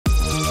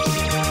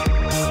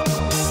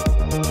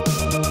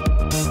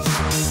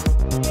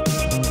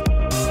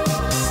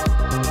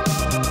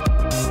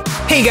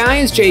Hey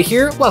guys, Jay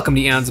here. Welcome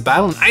to Eons of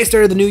Battle, and I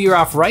started the new year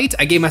off right.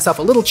 I gave myself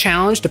a little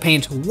challenge to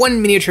paint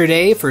one miniature a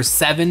day for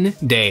 7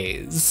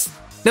 days.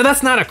 Now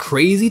that's not a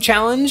crazy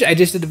challenge. I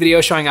just did a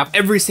video showing off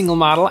every single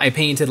model I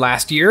painted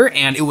last year,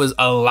 and it was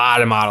a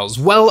lot of models.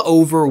 Well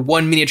over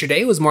 1 miniature a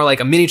day. It was more like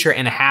a miniature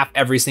and a half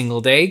every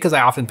single day because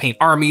I often paint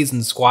armies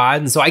and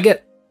squads, and so I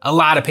get a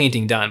lot of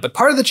painting done. But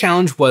part of the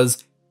challenge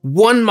was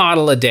 1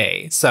 model a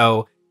day.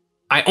 So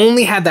I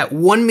only had that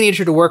 1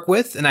 miniature to work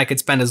with, and I could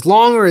spend as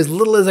long or as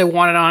little as I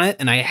wanted on it,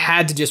 and I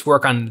had to just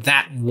work on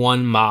that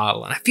 1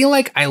 model. And I feel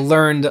like I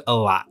learned a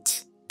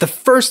lot. The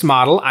first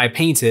model I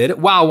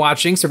painted while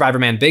watching Survivor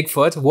Man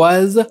Bigfoot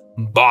was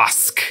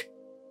Bossk,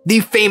 the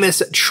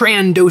famous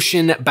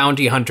Trandoshan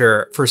bounty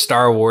hunter for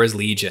Star Wars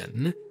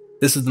Legion.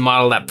 This is the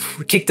model that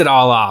kicked it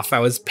all off. I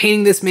was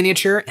painting this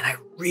miniature, and I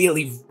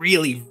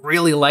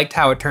really liked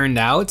how it turned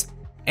out.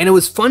 And it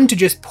was fun to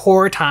just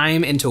pour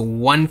time into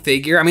 1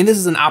 figure. I mean, this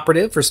is an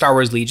operative for Star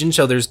Wars Legion,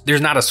 so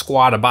there's not a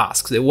squad of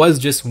Bosks. It was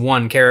just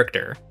 1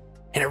 character.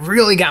 And it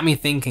really got me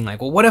thinking, like,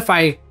 well, what if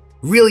I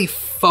really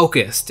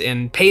focused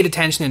and paid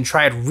attention and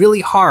tried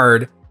really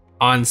hard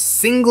on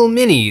single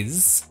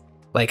minis?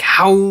 Like,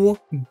 how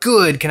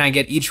good can I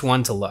get each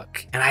one to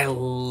look? And I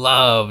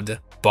loved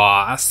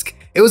Bossk.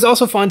 It was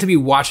also fun to be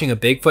watching a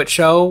Bigfoot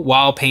show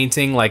while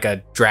painting like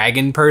a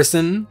dragon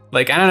person.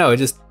 Like, I don't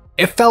know,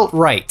 it felt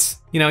right.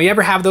 You know, you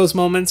ever have those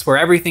moments where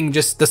everything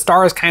just, the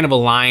stars kind of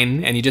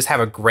align and you just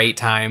have a great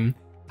time?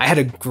 I had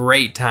a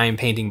great time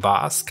painting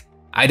Bossk.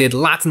 I did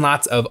lots and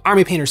lots of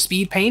Army Painter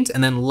speed paint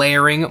and then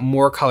layering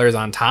more colors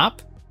on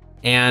top.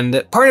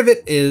 And part of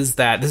it is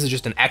that this is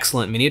just an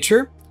excellent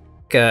miniature.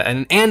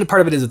 And part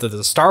of it is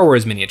the Star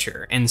Wars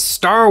miniature. And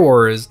Star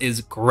Wars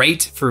is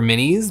great for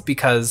minis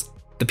because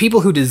the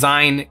people who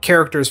design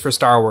characters for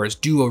Star Wars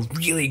do a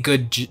really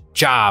good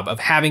job of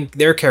having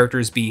their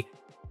characters be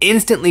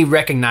instantly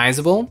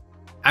recognizable.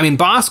 I mean,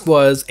 Bossk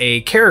was a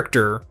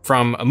character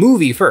from a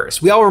movie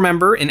first. We all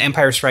remember in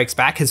Empire Strikes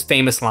Back, his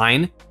famous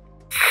line,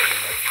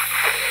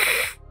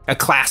 a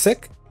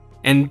classic,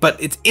 but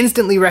it's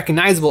instantly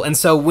recognizable. And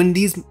so when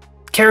these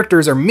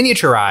characters are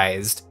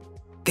miniaturized,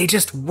 they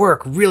just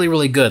work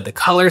really good. The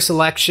color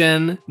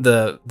selection,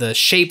 the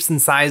shapes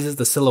and sizes,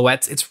 the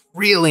silhouettes, it's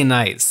really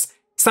nice.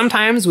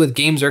 Sometimes with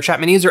Games Workshop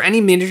minis or any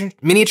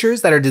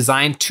miniatures that are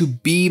designed to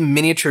be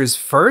miniatures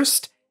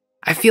first,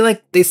 I feel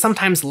like they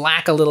sometimes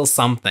lack a little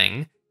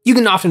something. You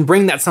can often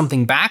bring that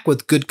something back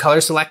with good color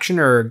selection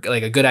or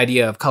like a good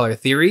idea of color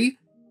theory,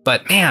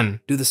 but man,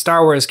 do the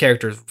Star Wars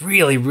characters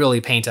really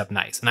paint up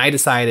nice. And I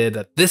decided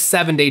that this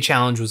 7-day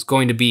challenge was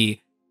going to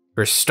be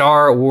for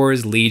Star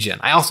Wars Legion.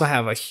 I also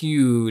have a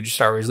huge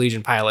Star Wars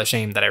Legion pile of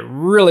shame that I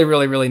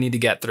really need to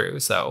get through.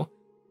 So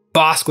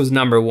Bossk was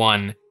number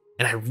 1,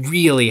 and I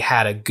really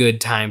had a good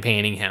time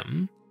painting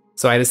him.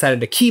 So I decided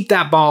to keep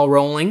that ball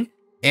rolling.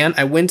 And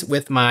I went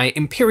with my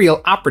Imperial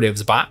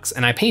Operatives box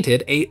and I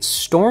painted a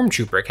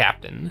Stormtrooper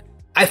captain.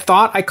 I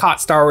thought I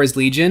caught Star Wars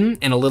Legion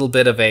in a little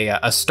bit of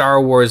a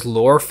Star Wars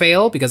lore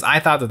fail because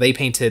I thought that they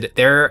painted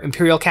their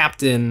Imperial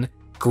captain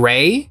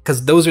gray,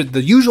 because those are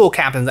the usual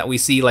captains that we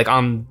see like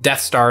on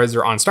Death Stars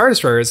or on Star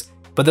Destroyers,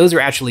 but those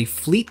are actually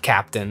fleet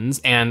captains,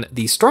 and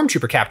the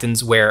Stormtrooper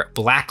captains wear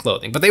black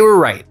clothing. But they were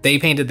right, they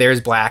painted theirs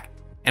black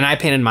and I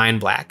painted mine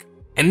black.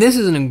 And this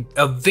is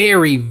a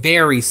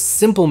very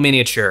simple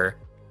miniature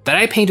that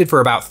I painted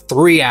for about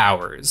 3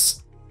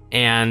 hours.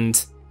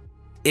 And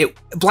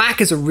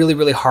black is a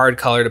really hard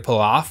color to pull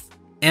off.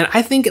 And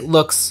I think it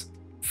looks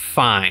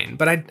fine,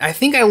 but I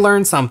think I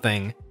learned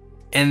something,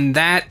 and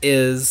that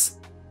is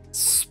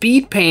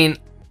speed paint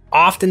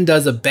often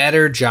does a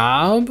better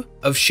job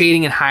of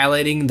shading and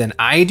highlighting than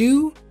I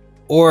do.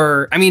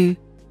 Or, I mean,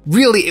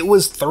 really it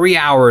was 3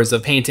 hours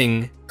of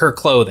painting her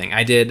clothing.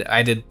 I did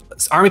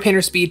Army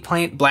Painter speed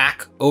paint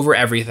black over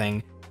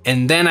everything.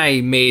 And then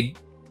I made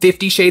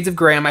 50 shades of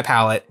gray on my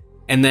palette,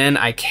 and then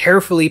I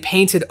carefully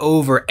painted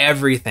over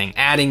everything,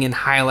 adding in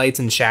highlights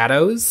and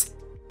shadows.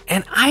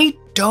 And I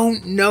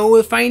don't know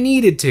if I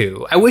needed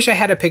to. I wish I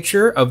had a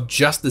picture of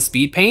just the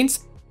speed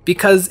paints,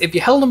 because if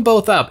you held them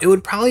both up, it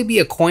would probably be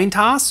a coin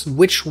toss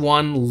which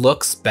one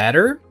looks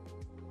better.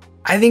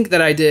 I think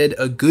that I did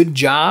a good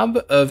job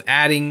of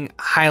adding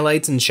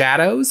highlights and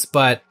shadows,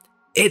 but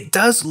it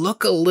does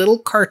look a little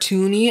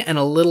cartoony and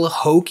a little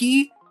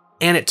hokey,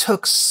 and it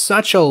took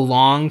such a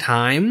long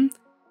time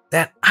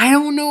that I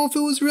don't know if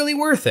it was really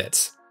worth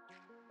it.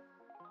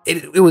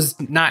 It was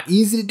not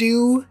easy to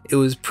do. It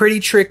was pretty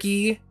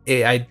tricky.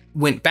 I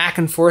went back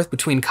and forth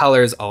between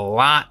colors a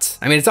lot.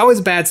 I mean, it's always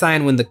a bad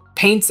sign when the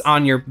paints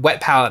on your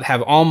wet palette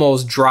have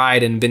almost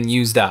dried and been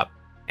used up,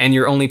 and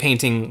you're only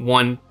painting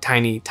one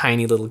tiny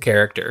little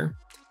character.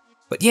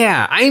 But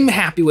yeah, I'm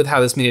happy with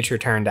how this miniature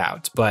turned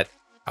out, but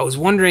I was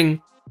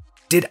wondering,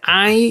 did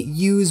I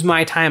use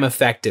my time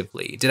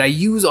effectively? Did I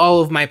use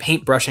all of my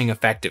paintbrushing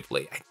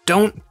effectively? I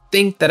don't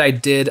think that I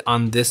did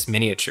on this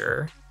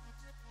miniature.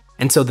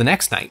 And so the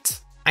next night,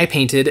 I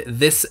painted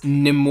this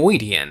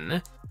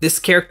Nemoidian. This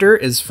character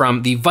is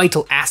from the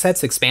Vital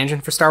Assets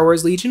expansion for Star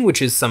Wars Legion, which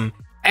is some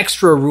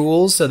extra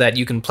rules so that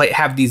you can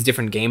have these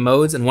different game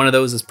modes, and one of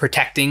those is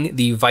protecting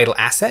the vital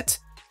asset.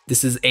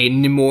 This is a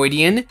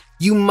Nemoidian.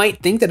 You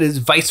might think that it is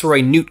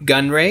Viceroy Newt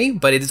Gunray,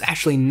 but it is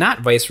actually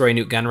not Viceroy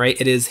Newt Gunray.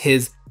 It is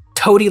his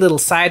toady little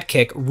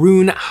sidekick,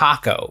 Rune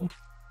Hako.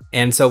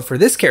 And so for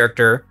this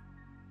character,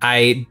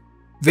 I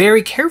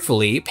very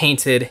carefully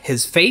painted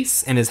his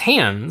face and his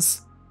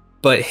hands,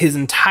 but his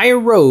entire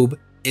robe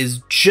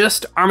is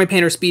just Army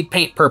Painter Speed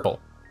Paint purple.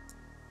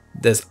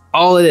 That's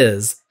all it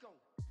is.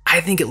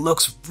 I think it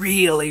looks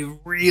really,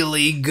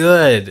 really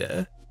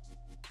good.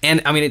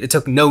 And I mean, it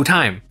took no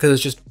time because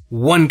it's just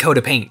one coat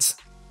of paint.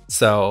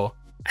 So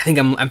I think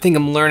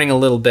I'm learning a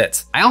little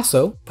bit. I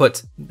also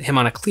put him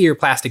on a clear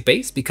plastic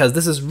base because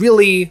this is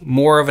really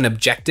more of an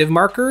objective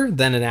marker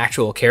than an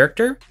actual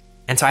character.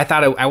 And so I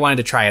thought I wanted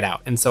to try it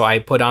out. And so I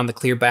put on the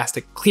clear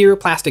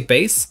plastic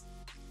base.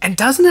 And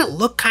doesn't it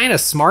look kind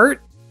of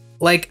smart?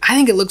 Like, I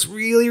think it looks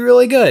really,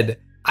 really good.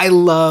 I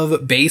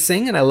love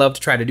basing, and I love to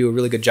try to do a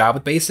really good job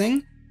with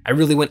basing. I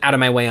really went out of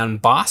my way on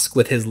Bosk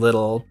with his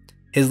little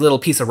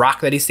piece of rock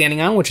that he's standing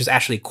on, which is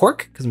actually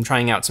cork, because I'm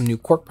trying out some new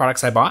cork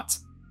products I bought.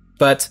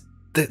 But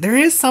there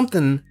is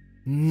something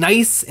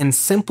nice and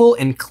simple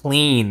and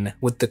clean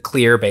with the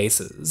clear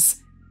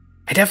bases.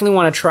 I definitely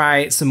want to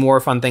try some more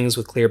fun things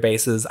with clear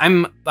bases.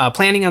 I'm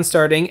planning on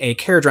starting a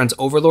Caradron's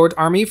Overlord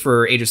army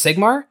for Age of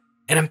Sigmar,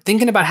 and I'm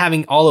thinking about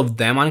having all of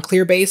them on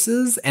clear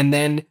bases and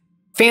then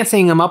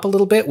fancying them up a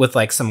little bit with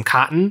like some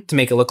cotton to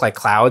make it look like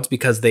clouds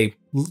because they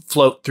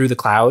float through the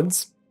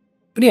clouds.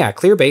 But yeah,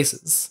 clear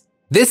bases.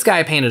 This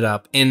guy painted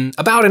up in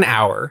about an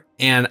hour,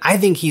 and I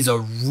think he's a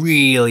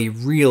really,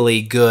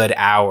 really good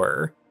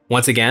hour.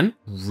 Once again,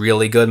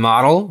 really good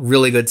model,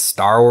 really good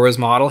Star Wars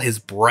model. His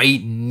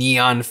bright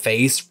neon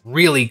face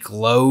really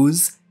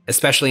glows,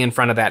 especially in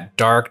front of that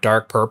dark,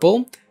 dark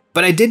purple.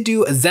 But I did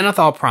do a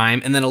Zenithal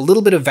Prime and then a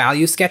little bit of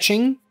value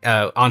sketching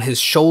on his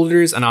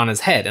shoulders and on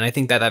his head. And I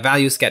think that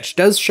value sketch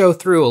does show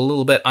through a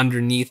little bit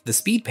underneath the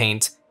speed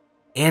paint,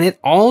 and it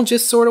all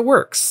just sort of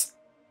works.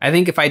 I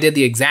think if I did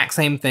the exact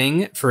same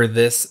thing for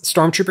this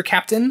Stormtrooper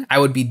Captain, I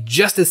would be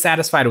just as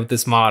satisfied with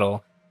this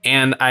model,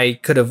 and I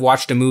could have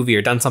watched a movie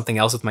or done something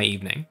else with my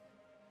evening.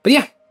 But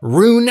yeah,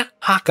 Rune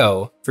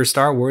Hako for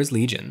Star Wars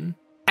Legion.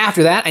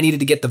 After that, I needed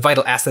to get the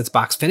Vital Assets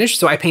box finished,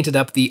 so I painted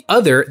up the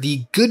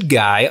good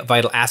guy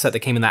Vital Asset that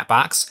came in that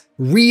box,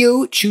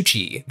 Ryo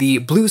Chuchi, the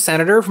Blue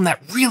Senator from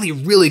that really,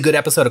 really good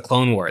episode of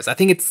Clone Wars. I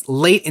think it's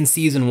late in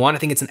season 1. I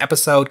think it's an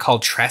episode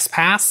called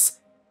Trespass,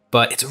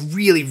 but it's a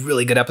really,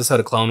 really good episode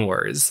of Clone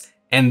Wars.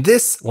 And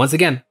this, once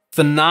again,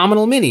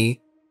 phenomenal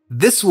mini.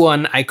 This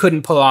one, I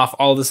couldn't pull off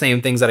all the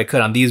same things that I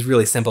could on these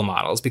really simple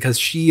models because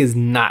she is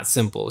not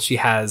simple. She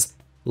has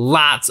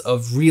lots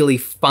of really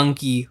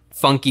funky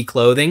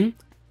clothing.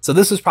 So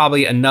this was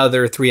probably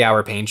another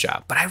 3-hour paint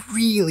job, but I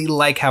really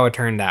like how it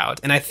turned out.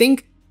 And I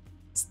think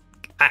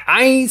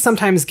I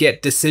sometimes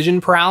get decision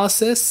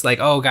paralysis, like,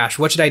 oh gosh,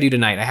 what should I do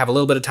tonight? I have a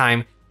little bit of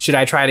time. Should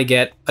I try to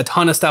get a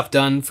ton of stuff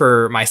done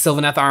for my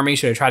Sylvaneth army?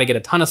 Should I try to get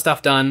a ton of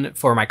stuff done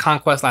for my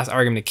Conquest Last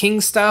Argument of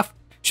Kings stuff?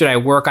 Should I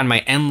work on my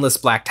endless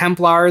Black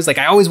Templars? Like,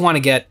 I always want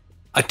to get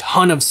a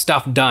ton of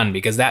stuff done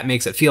because that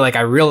makes it feel like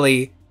I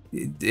really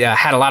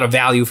had a lot of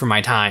value for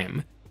my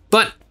time.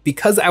 But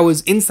because I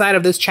was inside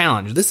of this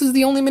challenge, this is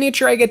the only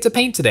miniature I get to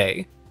paint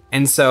today.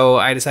 And so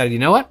I decided, you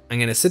know what? I'm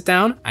gonna sit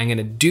down, I'm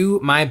gonna do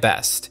my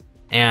best.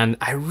 And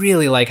I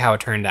really like how it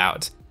turned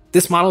out.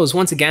 This model is,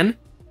 once again,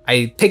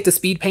 I picked a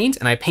speed paint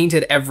and I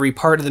painted every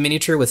part of the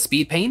miniature with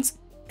speed paints.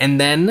 And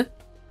then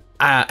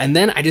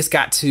I just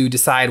got to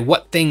decide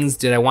what things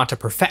did I want to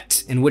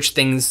perfect and which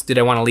things did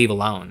I want to leave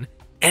alone.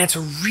 And it's a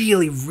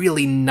really,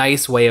 really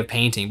nice way of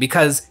painting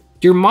because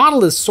your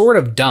model is sort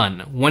of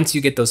done once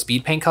you get those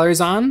speed paint colors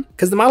on,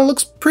 because the model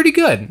looks pretty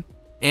good.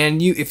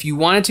 And if you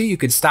wanted to, you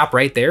could stop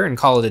right there and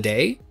call it a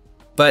day.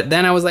 But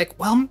then I was like,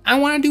 well, I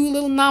want to do a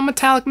little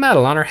non-metallic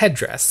metal on her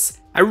headdress.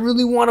 I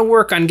really want to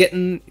work on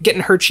getting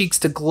her cheeks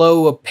to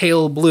glow a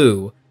pale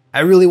blue.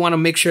 I really want to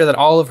make sure that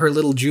all of her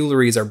little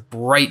jewelries are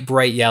bright,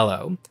 bright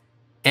yellow.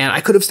 And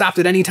I could have stopped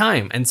at any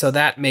time. And so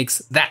that makes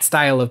that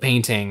style of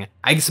painting,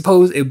 I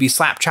suppose it would be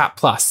Slap Chop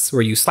Plus,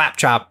 where you slap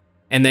chop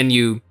and then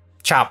you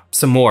chop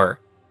some more.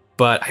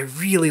 But I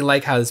really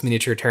like how this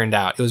miniature turned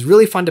out. It was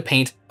really fun to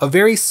paint a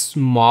very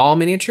small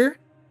miniature,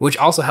 which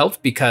also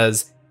helped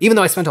because even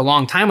though I spent a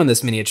long time on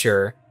this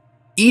miniature,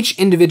 each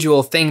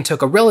individual thing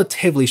took a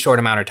relatively short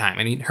amount of time.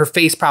 I mean, her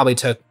face probably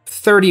took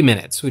 30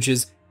 minutes, which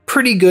is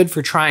pretty good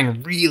for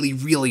trying really,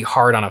 really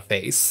hard on a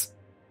face.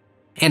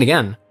 And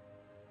again,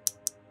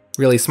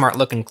 really smart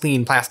looking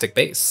clean plastic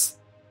base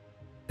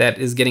that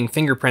is getting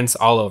fingerprints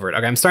all over it.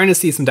 Okay, I'm starting to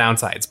see some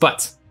downsides,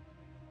 but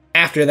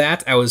after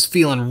that, I was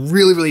feeling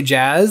really, really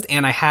jazzed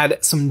and I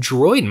had some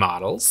droid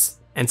models.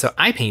 And so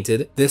I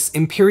painted this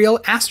Imperial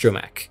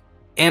Astromech.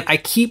 And I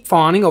keep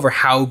fawning over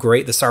how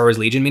great the Star Wars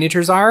Legion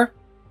miniatures are.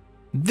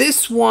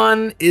 This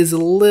one is a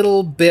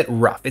little bit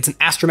rough. It's an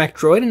Astromech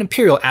droid, an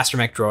Imperial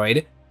Astromech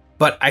droid,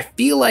 but I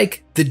feel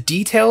like the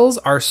details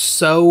are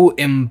so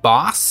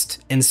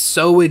embossed and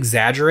so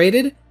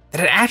exaggerated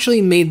that it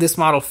actually made this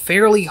model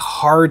fairly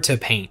hard to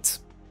paint.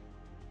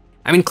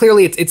 I mean,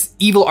 clearly it's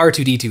evil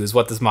R2-D2 is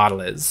what this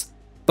model is.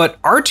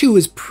 But R2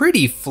 is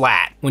pretty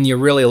flat when you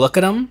really look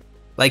at him.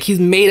 Like, he's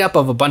made up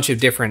of a bunch of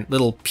different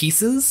little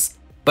pieces,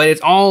 but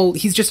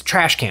he's just a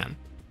trash can.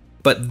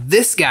 But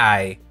this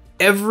guy,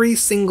 every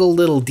single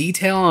little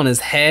detail on his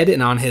head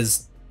and on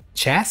his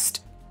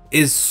chest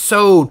is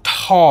so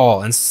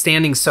tall and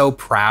standing so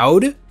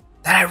proud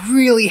that I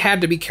really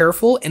had to be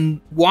careful,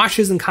 and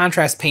washes and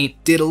contrast paint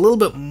did a little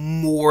bit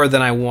more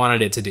than I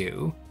wanted it to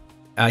do.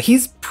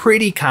 He's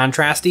pretty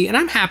contrasty, and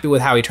I'm happy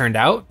with how he turned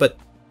out, but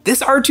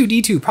this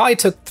R2-D2 probably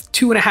took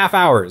 2.5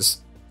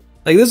 hours.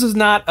 Like, this was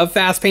not a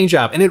fast paint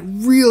job, and it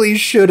really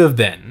should have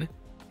been.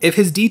 If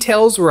his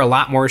details were a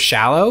lot more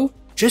shallow,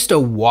 just a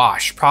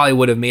wash probably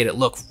would have made it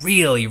look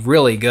really,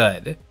 really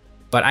good.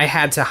 But I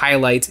had to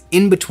highlight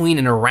in between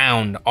and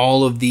around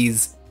all of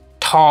these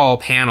tall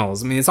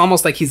panels. I mean, it's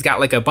almost like he's got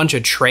like a bunch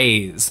of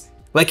trays.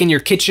 Like in your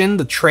kitchen,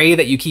 the tray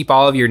that you keep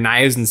all of your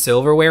knives and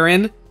silverware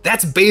in,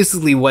 that's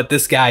basically what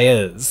this guy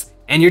is.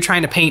 And you're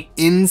trying to paint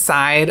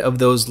inside of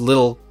those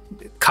little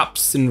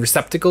cups and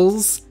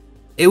receptacles.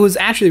 It was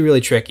actually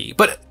really tricky.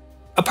 But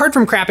apart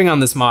from crapping on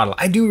this model,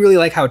 I do really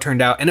like how it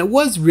turned out, and it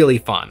was really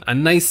fun. A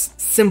nice,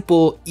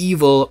 simple,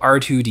 evil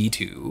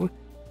R2-D2.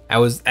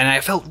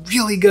 I felt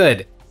really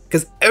good,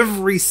 because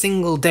every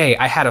single day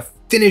I had a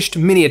finished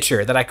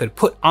miniature that I could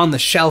put on the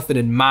shelf and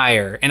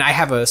admire. And I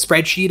have a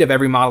spreadsheet of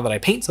every model that I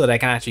paint so that I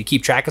can actually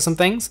keep track of some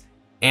things.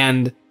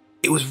 And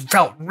it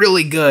felt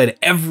really good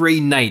every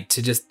night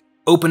to just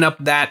open up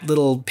that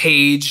little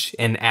page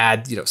and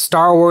add,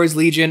 Star Wars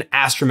Legion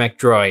Astromech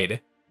droid,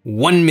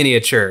 one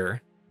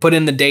miniature, put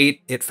in the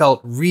date. It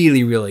felt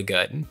really, really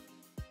good.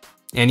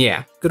 And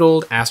yeah, good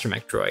old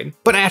Astromech droid.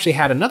 But I actually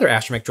had another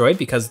Astromech droid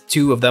because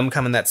 2 of them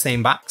come in that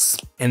same box.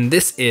 And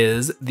this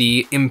is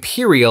the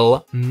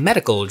Imperial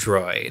Medical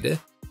Droid.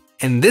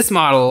 And this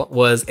model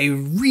was a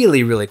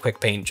really, really quick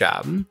paint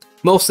job.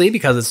 Mostly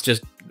because it's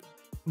just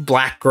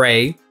black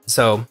gray.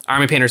 So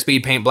Army Painter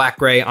Speed Paint black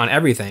gray on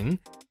everything.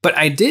 But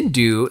I did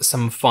do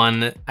some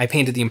fun. I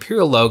painted the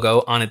Imperial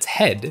logo on its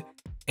head.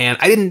 And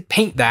I didn't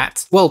paint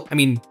that. Well, I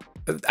mean,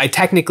 I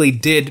technically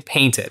did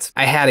paint it.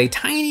 I had a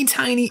tiny,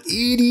 tiny,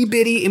 itty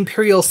bitty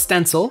Imperial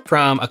stencil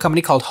from a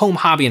company called Home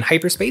Hobby and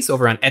Hyperspace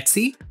over on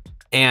Etsy.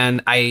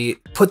 And I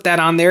put that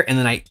on there, and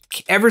then I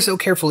ever so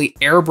carefully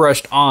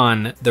airbrushed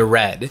on the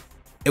red.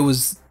 It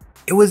was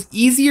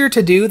easier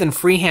to do than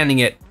freehanding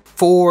it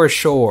for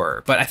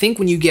sure. But I think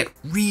when you get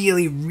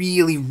really,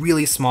 really,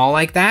 really small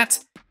like that,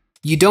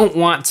 you don't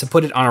want to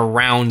put it on a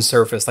round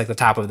surface like the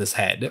top of this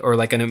head or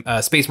like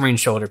a Space Marine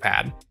shoulder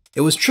pad.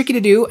 It was tricky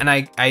to do, and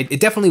it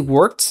definitely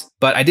worked,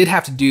 but I did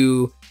have to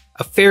do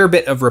a fair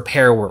bit of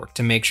repair work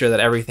to make sure that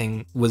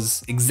everything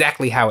was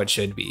exactly how it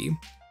should be.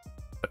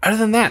 But other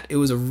than that, it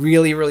was a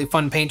really, really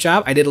fun paint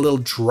job. I did a little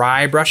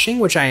dry brushing,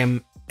 which I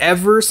am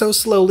ever so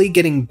slowly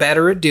getting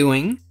better at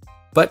doing.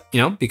 But,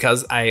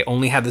 because I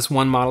only had this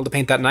one model to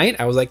paint that night,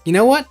 I was like, you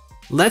know what?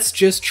 Let's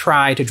just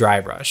try to dry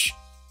brush.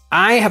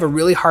 I have a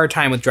really hard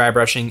time with dry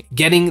brushing,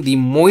 getting the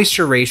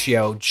moisture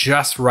ratio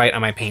just right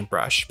on my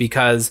paintbrush,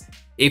 because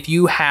if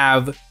you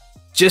have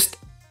just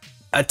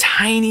a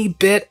tiny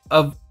bit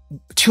of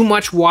too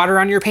much water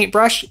on your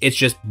paintbrush, it's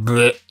just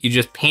bleh, you're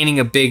just painting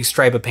a big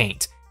stripe of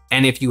paint.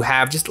 And if you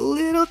have just a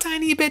little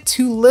tiny bit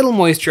too little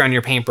moisture on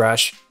your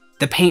paintbrush,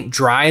 the paint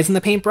dries in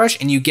the paintbrush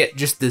and you get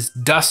just this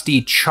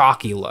dusty,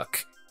 chalky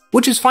look,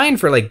 which is fine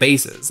for like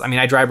bases. I mean,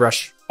 I dry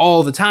brush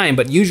all the time,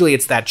 but usually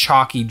it's that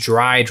chalky,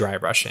 dry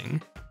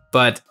brushing.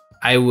 But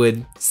I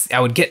would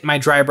get my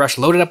dry brush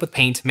loaded up with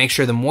paint, make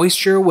sure the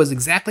moisture was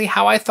exactly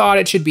how I thought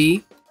it should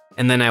be,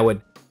 and then I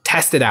would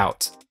test it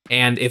out.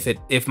 And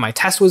if my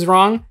test was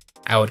wrong,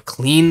 I would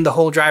clean the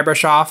whole dry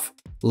brush off,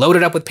 load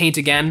it up with paint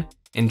again,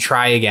 and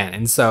try again.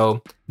 And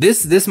so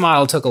this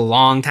model took a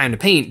long time to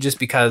paint just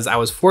because I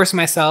was forcing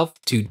myself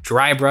to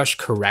dry brush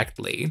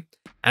correctly.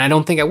 And I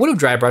don't think I would have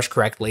dry brushed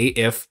correctly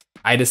if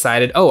I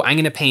decided, oh, I'm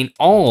gonna paint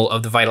all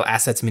of the Vital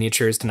Assets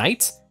miniatures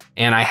tonight,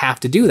 and I have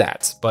to do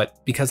that.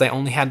 But because I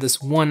only had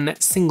this one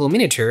single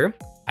miniature,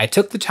 I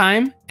took the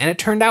time and it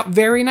turned out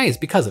very nice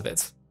because of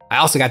it. I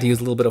also got to use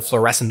a little bit of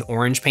fluorescent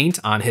orange paint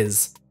on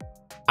his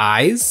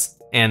eyes,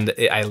 and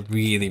I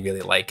really,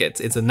 really like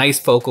it. It's a nice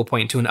focal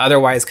point to an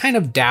otherwise kind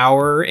of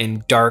dour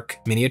and dark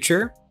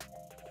miniature,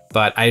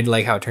 but I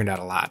like how it turned out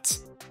a lot.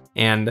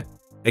 And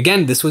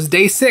again, this was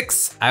day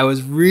 6. I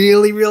was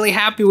really, really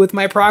happy with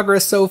my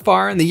progress so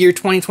far in the year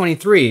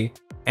 2023.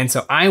 And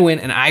so I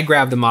went and I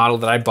grabbed the model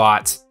that I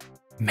bought,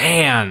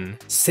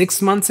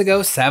 6 months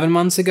ago, 7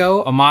 months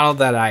ago, a model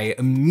that I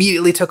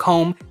immediately took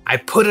home. I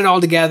put it all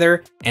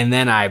together and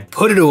then I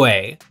put it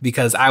away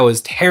because I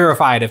was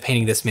terrified of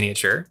painting this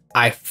miniature.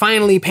 I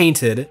finally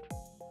painted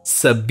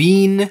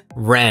Sabine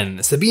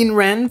Wren. Sabine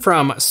Wren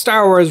from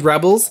Star Wars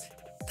Rebels.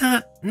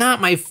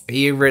 Not my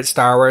favorite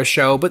Star Wars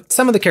show, but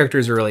some of the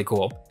characters are really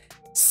cool.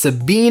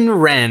 Sabine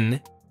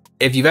Wren,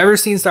 if you've ever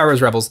seen Star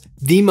Wars Rebels,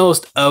 the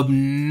most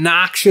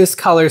obnoxious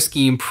color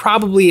scheme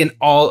probably in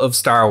all of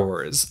Star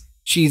Wars.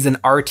 She's an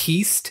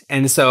artiste,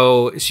 and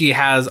so she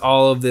has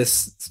all of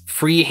this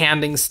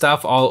free-handing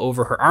stuff all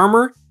over her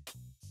armor.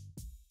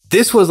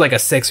 This was like a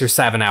 6 or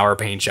 7 hour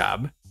paint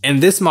job.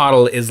 And this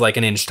model is like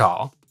an inch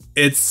tall.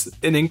 It's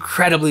an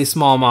incredibly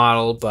small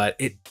model, but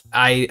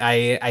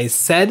I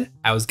said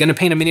I was gonna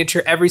paint a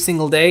miniature every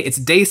single day. It's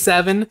day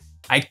 7.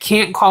 I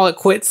can't call it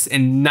quits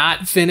and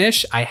not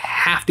finish. I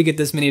have to get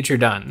this miniature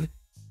done.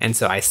 And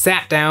so I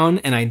sat down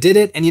and I did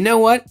it. And you know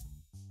what?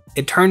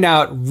 It turned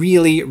out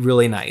really,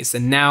 really nice.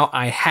 And now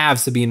I have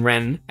Sabine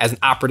Wren as an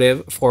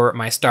operative for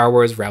my Star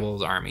Wars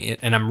Rebels army.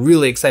 And I'm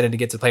really excited to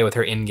get to play with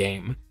her in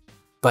game.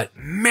 But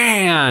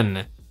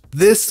man,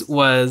 this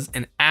was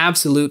an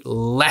absolute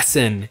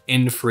lesson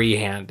in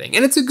freehanding.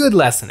 And it's a good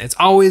lesson. It's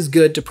always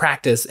good to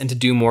practice and to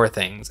do more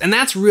things. And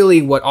that's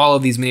really what all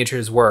of these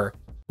miniatures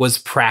was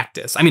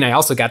practice. I mean, I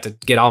also got to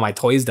get all my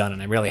toys done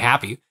and I'm really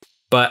happy,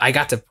 but I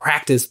got to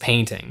practice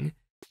painting.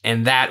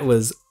 And that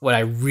was what I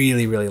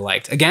really, really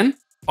liked. Again,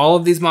 all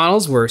of these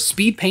models were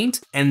speed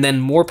paint and then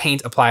more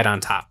paint applied on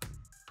top.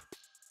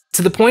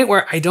 To the point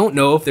where I don't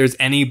know if there's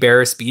any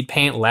bare speed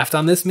paint left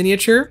on this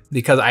miniature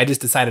because I just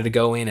decided to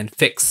go in and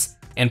fix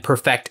and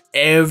perfect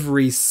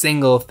every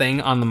single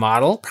thing on the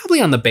model.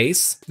 Probably on the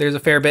base, there's a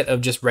fair bit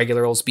of just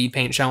regular old speed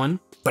paint showing,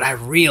 but I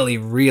really,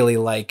 really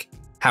like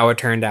how it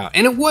turned out.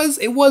 And it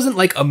wasn't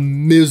like a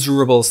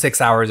miserable 6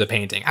 hours of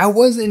painting. I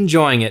was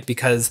enjoying it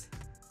because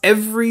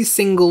every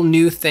single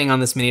new thing on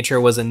this miniature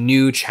was a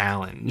new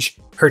challenge.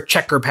 Her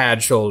checker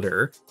pad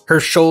shoulder, her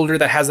shoulder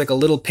that has like a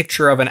little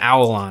picture of an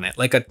owl on it,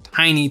 like a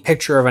tiny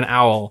picture of an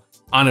owl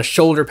on a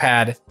shoulder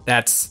pad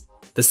that's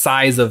the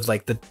size of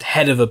like the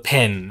head of a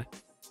pin.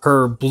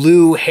 Her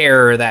blue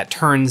hair that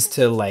turns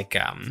to like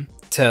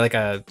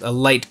a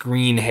light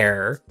green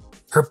hair.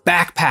 Her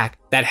backpack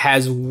that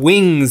has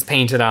wings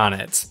painted on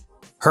it.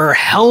 Her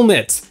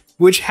helmet,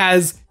 which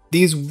has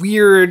these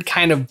weird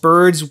kind of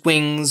bird's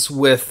wings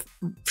with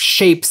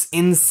shapes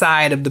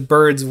inside of the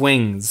bird's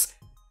wings.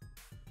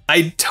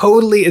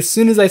 As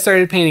soon as I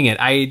started painting it,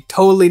 I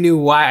totally knew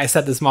why I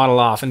set this model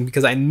off, and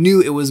because I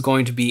knew it was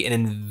going to be an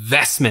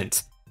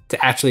investment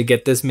to actually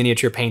get this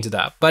miniature painted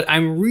up. But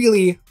I'm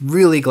really,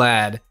 really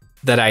glad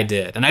that I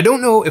did. And I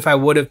don't know if I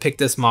would have picked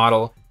this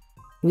model.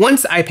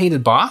 Once I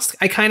painted Bosk,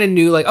 I kind of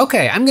knew like,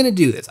 okay, I'm gonna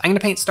do this. I'm gonna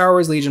paint Star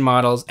Wars Legion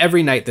models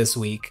every night this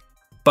week.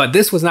 But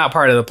this was not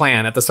part of the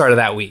plan at the start of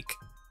that week.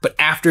 But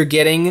after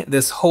getting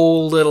this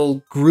whole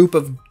little group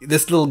of,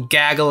 this little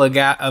gaggle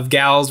of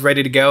gals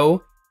ready to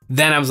go,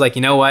 then I was like,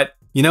 you know what?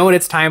 You know what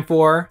it's time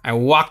for? I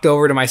walked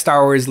over to my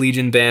Star Wars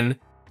Legion bin,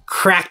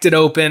 cracked it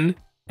open,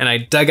 and I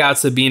dug out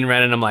Sabine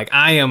Wren, and I'm like,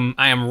 I am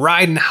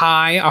riding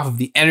high off of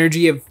the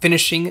energy of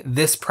finishing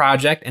this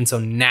project, and so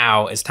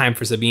now it's time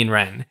for Sabine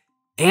Wren.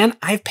 And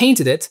I've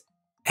painted it,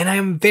 and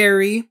I'm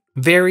very,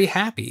 very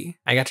happy.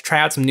 I got to try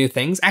out some new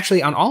things.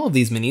 Actually, on all of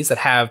these minis that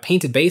have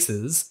painted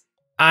bases,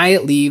 I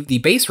leave the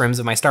base rims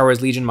of my Star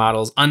Wars Legion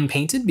models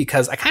unpainted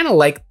because I kind of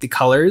like the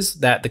colors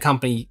that the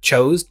company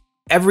chose.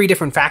 Every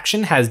different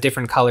faction has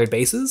different colored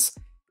bases.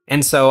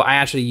 And so I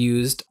actually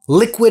used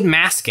liquid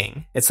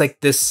masking. It's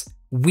like this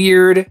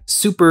weird,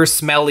 super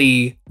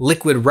smelly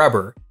liquid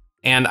rubber.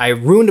 And I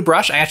ruined a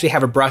brush. I actually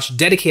have a brush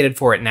dedicated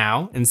for it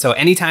now. And so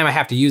anytime I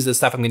have to use this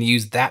stuff, I'm gonna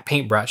use that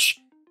paintbrush.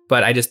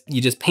 But you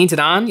just paint it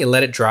on, you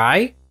let it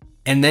dry,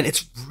 and then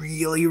it's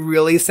really,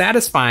 really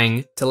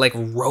satisfying to like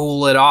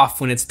roll it off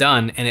when it's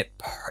done. And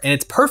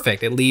it's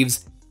perfect. It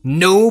leaves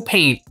no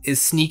paint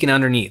is sneaking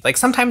underneath. Like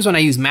sometimes when I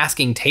use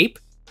masking tape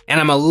and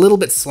I'm a little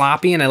bit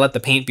sloppy and I let the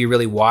paint be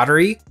really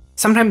watery,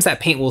 sometimes that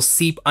paint will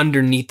seep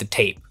underneath the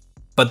tape.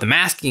 But the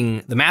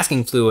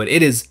masking fluid,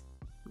 it is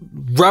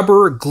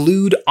rubber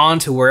glued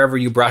onto wherever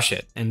you brush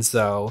it. And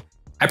so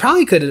I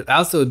probably could,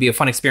 also would be a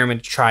fun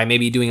experiment to try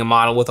maybe doing a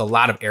model with a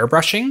lot of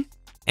airbrushing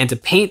and to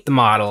paint the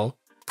model,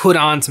 put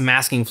on some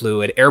masking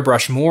fluid,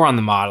 airbrush more on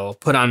the model,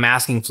 put on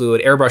masking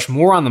fluid, airbrush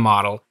more on the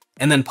model,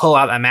 and then pull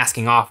out that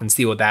masking off and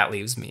see what that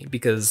leaves me,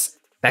 because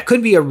that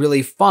could be a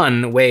really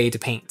fun way to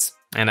paint.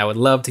 And I would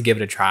love to give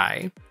it a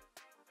try.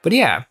 But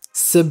yeah,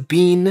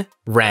 Sabine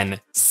Wren,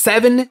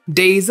 7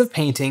 days of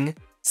painting,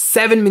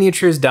 7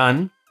 miniatures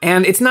done.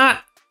 And it's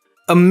not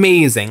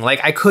amazing. Like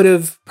I could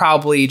have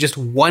probably just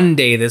one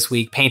day this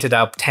week painted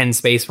up 10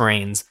 Space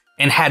Marines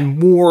and had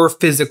more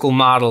physical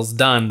models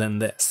done than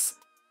this.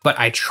 But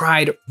I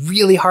tried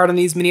really hard on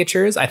these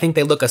miniatures. I think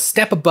they look a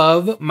step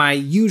above my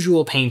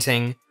usual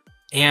painting.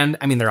 And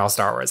I mean, they're all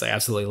Star Wars. I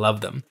absolutely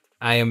love them.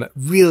 I am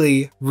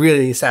really,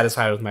 really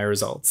satisfied with my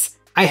results.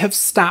 I have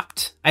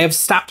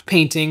stopped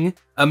painting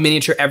a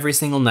miniature every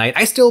single night.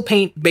 I still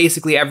paint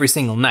basically every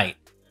single night,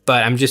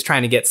 but I'm just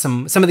trying to get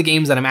some of the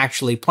games that I'm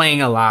actually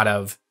playing a lot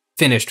of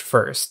finished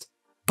first.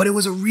 But it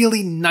was a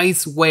really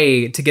nice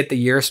way to get the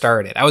year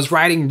started. I was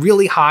riding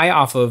really high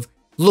off of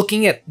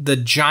looking at the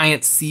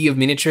giant sea of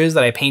miniatures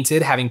that I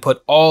painted, having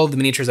put all the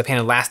miniatures I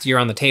painted last year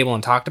on the table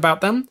and talked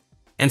about them.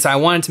 And so I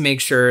wanted to make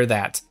sure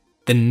that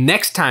the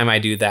next time I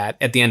do that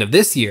at the end of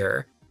this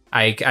year,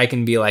 I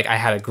can be like, I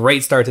had a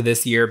great start to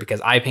this year because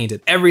I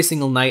painted every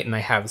single night and I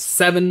have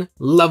 7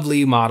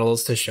 lovely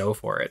models to show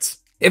for it.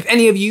 If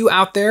any of you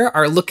out there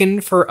are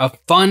looking for a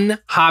fun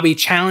hobby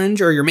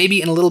challenge, or you're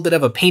maybe in a little bit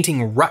of a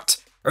painting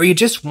rut, or you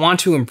just want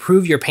to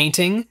improve your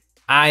painting,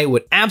 I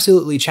would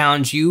absolutely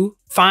challenge you,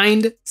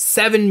 find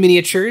 7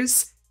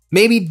 miniatures,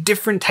 maybe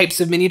different types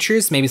of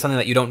miniatures, maybe something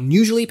that you don't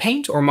usually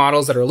paint, or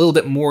models that are a little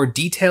bit more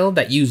detailed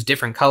that use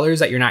different colors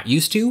that you're not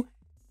used to,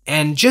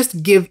 and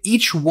just give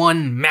each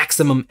one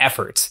maximum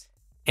effort.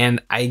 And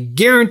I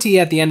guarantee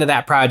at the end of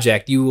that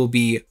project, you will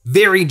be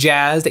very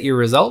jazzed at your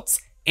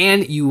results,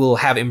 and you will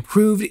have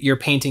improved your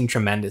painting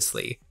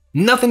tremendously.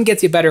 Nothing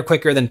gets you better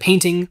quicker than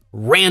painting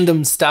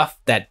random stuff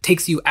that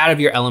takes you out of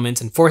your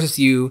element and forces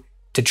you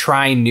to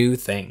try new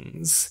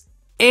things.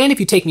 And if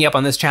you take me up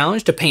on this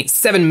challenge to paint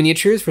 7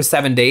 miniatures for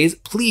 7 days,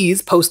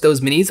 please post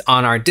those minis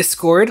on our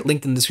Discord,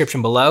 linked in the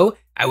description below.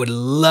 I would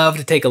love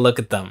to take a look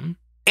at them.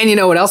 And you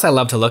know what else I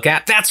love to look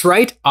at? That's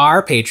right,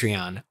 our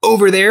Patreon.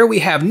 Over there, we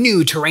have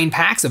new terrain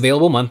packs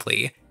available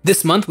monthly.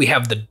 This month, we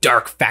have the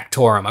Dark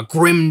Factorum, a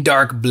grim,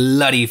 dark,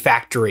 bloody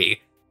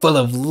factory, full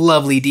of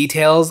lovely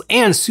details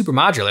and super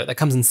modular that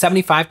comes in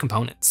 75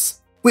 components.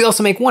 We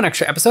also make one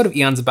extra episode of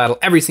Eons of Battle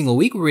every single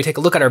week where we take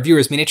a look at our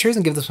viewers' miniatures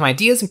and give them some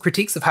ideas and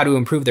critiques of how to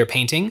improve their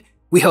painting.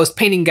 We host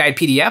painting guide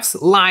PDFs,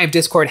 live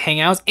Discord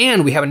hangouts,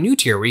 and we have a new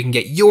tier where you can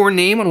get your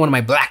name on one of my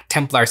Black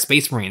Templar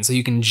Space Marines so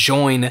you can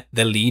join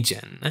the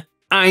Legion.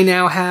 I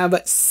now have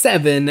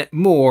 7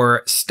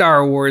 more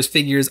Star Wars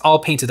figures all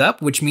painted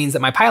up, which means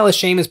that my pile of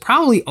shame is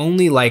probably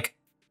only like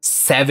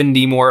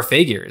 70 more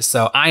figures.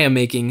 So I am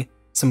making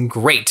some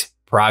great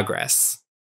progress.